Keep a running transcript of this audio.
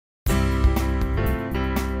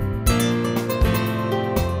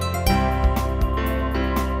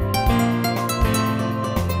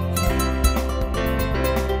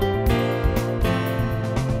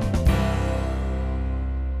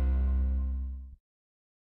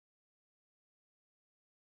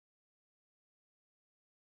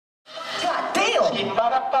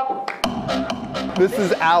This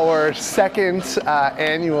is our second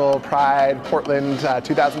annual Pride Portland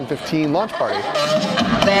 2015 launch party.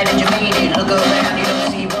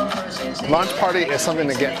 Launch party is something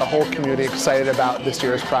to get the whole community excited about this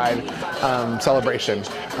year's Pride celebration.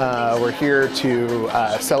 We're here to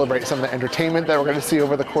celebrate some of the entertainment that we're going to see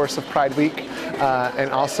over the course of Pride Week,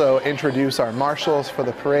 and also introduce our marshals for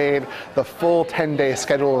the parade. The full 10-day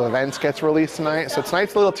schedule of events gets released tonight, so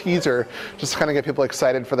tonight's a little teaser just to kind of get people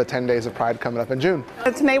excited for the 10 days of Pride coming up in June.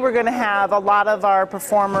 Tonight we're going to have a lot of our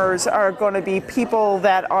performers are going to be people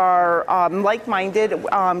that are like-minded.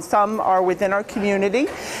 Some are within our community.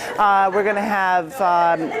 We're going to have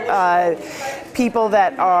people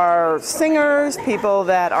that are singers, people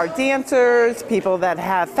that are dancers, people that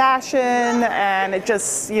have fashion, and it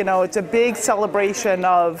just, you know, it's a big celebration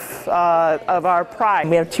of our Pride.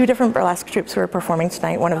 We have two different burlesque troupes who are performing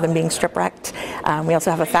tonight, one of them being Strip Wrecked. We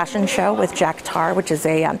also have a fashion show with Jack Tar, which is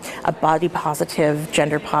a body positive,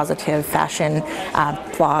 gender positive fashion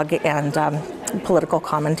blog and political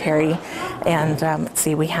commentary. And let's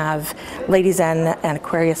see, we have Lady Zen and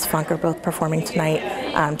Aquarius Funk are both performing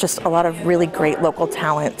tonight. Just a lot of really great local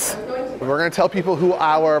talent. We're going to tell people who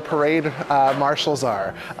our parade marshals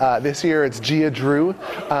are. This year it's Gia Drew,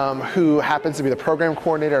 who happens to be the program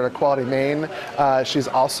coordinator at Equality Maine. She's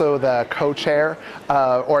also the co-chair,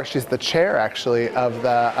 or she's the chair actually, of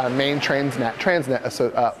the Maine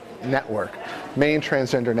Transnet Network, Maine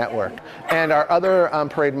Transgender Network. And our other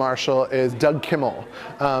parade marshal is Doug Kimmel.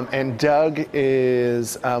 And Doug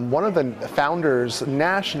is one of the founders,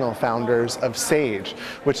 national founders of SAGE,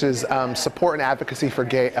 which is Support and Advocacy for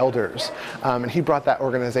Gay Elders. And he brought that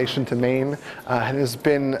organization to Maine and has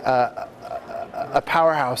been a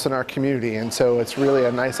powerhouse in our community, and so it's really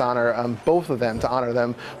a nice honor, both of them, to honor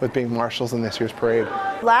them with being marshals in this year's parade.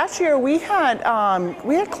 Last year we had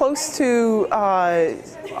close to,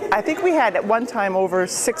 I think we had at one time over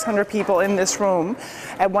 600 people in this room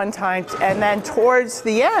at one time, and then towards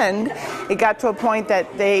the end it got to a point that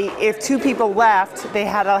if two people left, they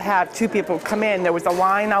had to have two people come in. There was a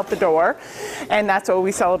line out the door, and that's what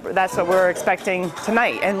we celebrate. That's what we're expecting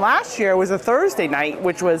tonight. And last year was a Thursday night,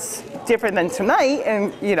 which was different than tonight,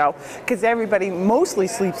 and you know, because everybody mostly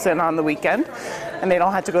sleeps in on the weekend and they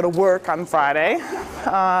don't have to go to work on Friday,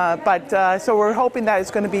 so we're hoping that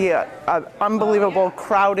it's going to be an unbelievable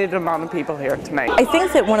crowded amount of people here tonight. I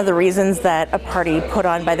think that one of the reasons that a party put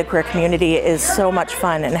on by the queer community is so much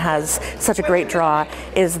fun and has such a great draw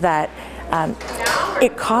is that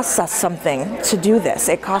it costs us something to do this.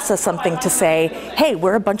 It costs us something to say, hey,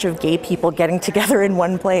 we're a bunch of gay people getting together in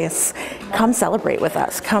one place. Come celebrate with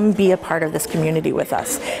us. Come be a part of this community with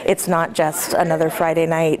us. It's not just another Friday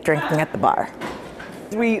night drinking at the bar.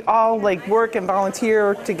 We all work and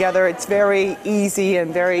volunteer together. It's very easy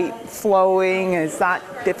and very flowing. It's not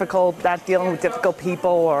difficult, not dealing with difficult people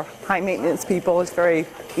or high maintenance people. It's very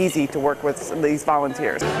easy to work with these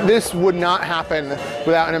volunteers. This would not happen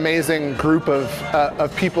without an amazing group of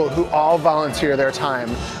people who all volunteer their time.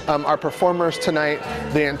 Our performers tonight,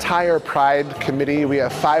 the entire Pride committee, we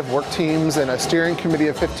have 5 work teams and a steering committee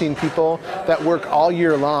of 15 people that work all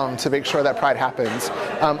year long to make sure that Pride happens.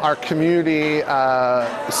 Our community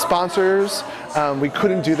sponsors, we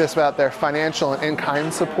couldn't do this without their financial and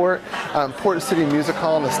in-kind support. Port City Music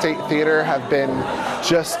Hall and the State Theater have been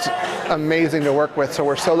just amazing to work with, so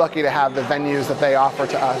we're so lucky to have the venues that they offer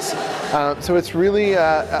to us. So it's really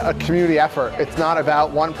a community effort. It's not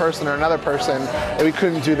about one person or another person, and we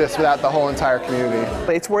couldn't do this without the whole entire community.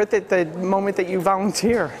 It's worth it the moment that you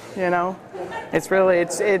volunteer, you know? It's really,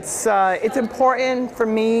 it's important for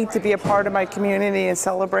me to be a part of my community and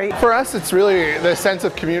celebrate. For us, it's really the sense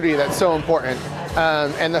of community that's so important.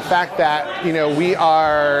 And the fact that, you know, we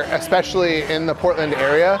are, especially in the Portland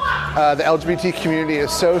area, the LGBT community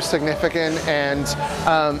is so significant, and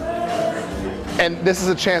this is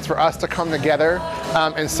a chance for us to come together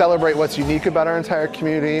and celebrate what's unique about our entire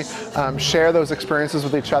community, share those experiences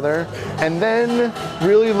with each other, and then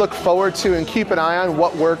really look forward to and keep an eye on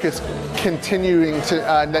what work is continuing to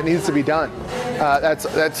that needs to be done.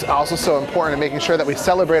 That's also so important in making sure that we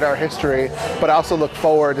celebrate our history, but also look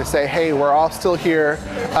forward to say, hey, we're all still here,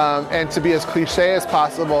 and to be as cliche as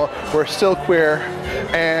possible, we're still queer,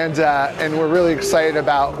 and we're really excited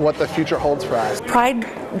about what the future holds for us. Pride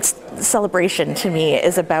celebration to me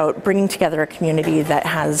is about bringing together a community that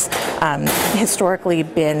has historically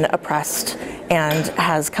been oppressed and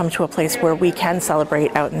has come to a place where we can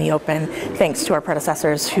celebrate out in the open, thanks to our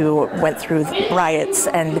predecessors who went through riots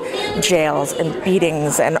and jails and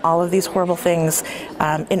beatings and all of these horrible things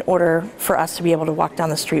in order for us to be able to walk down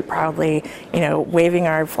the street proudly, waving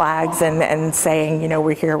our flags and saying,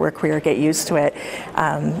 we're here, we're queer, get used to it.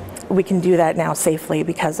 We can do that now safely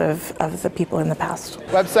because of the people in the past.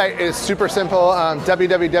 Website is super simple,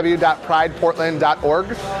 www.prideportland.org.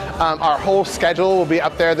 Our whole schedule will be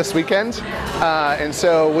up there this weekend. And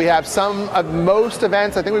so we have most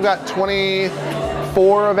events. I think we've got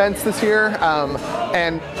 24 events this year,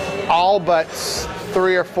 and all but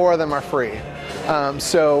 3 or 4 of them are free.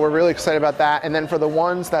 So we're really excited about that. And then for the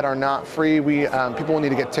ones that are not free, people will need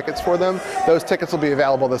to get tickets for them. Those tickets will be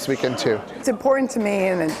available this weekend too. It's important to me,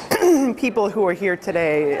 and people who are here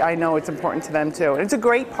today, I know it's important to them too. And it's a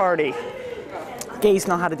great party. Gays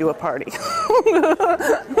know how to do a party.